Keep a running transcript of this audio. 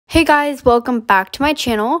Hey guys, welcome back to my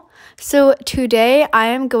channel. So today I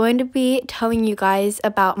am going to be telling you guys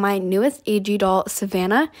about my newest AG doll,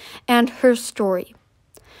 Savannah, and her story.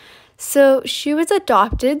 So she was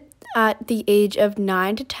adopted at the age of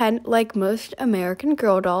 9 to 10 like most American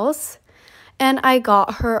girl dolls, and I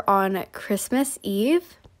got her on Christmas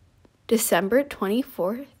Eve, December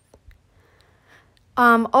 24th.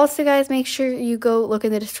 Also guys, make sure you go look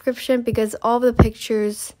in the description because all the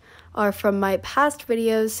pictures are from my past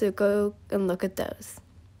videos, so go and look at those.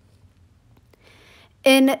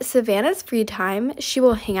 In Savannah's free time, she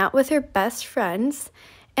will hang out with her best friends,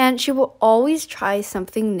 and she will always try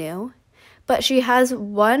something new, but she has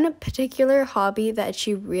one particular hobby that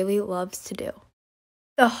she really loves to do.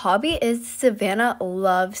 The hobby is Savannah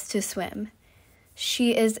loves to swim.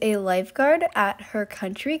 She is a lifeguard at her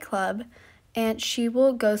country club, and she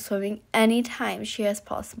will go swimming anytime she has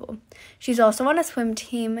possible. She's also on a swim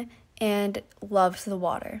team and loves the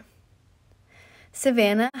water.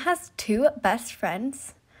 Savannah has two best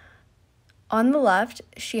friends. On the left,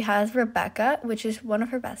 she has Rebecca, which is one of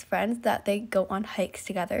her best friends that they go on hikes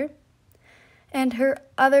together. And her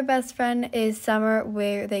other best friend is Summer,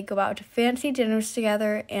 where they go out to fancy dinners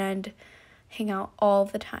together and hang out all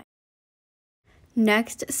the time.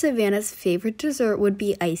 Next, Savannah's favorite dessert would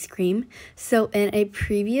be ice cream. So in a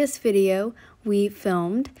previous video we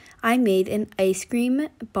filmed, I made an ice cream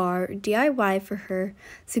bar DIY for her.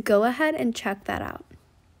 So go ahead and check that out.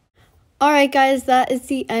 Alright guys, that is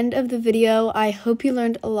the end of the video. I hope you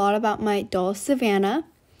learned a lot about my doll Savannah.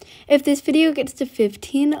 If this video gets to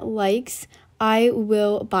 15 likes, I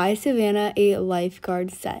will buy Savannah a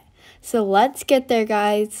lifeguard set. So let's get there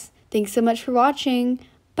guys. Thanks so much for watching.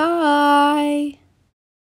 Bye!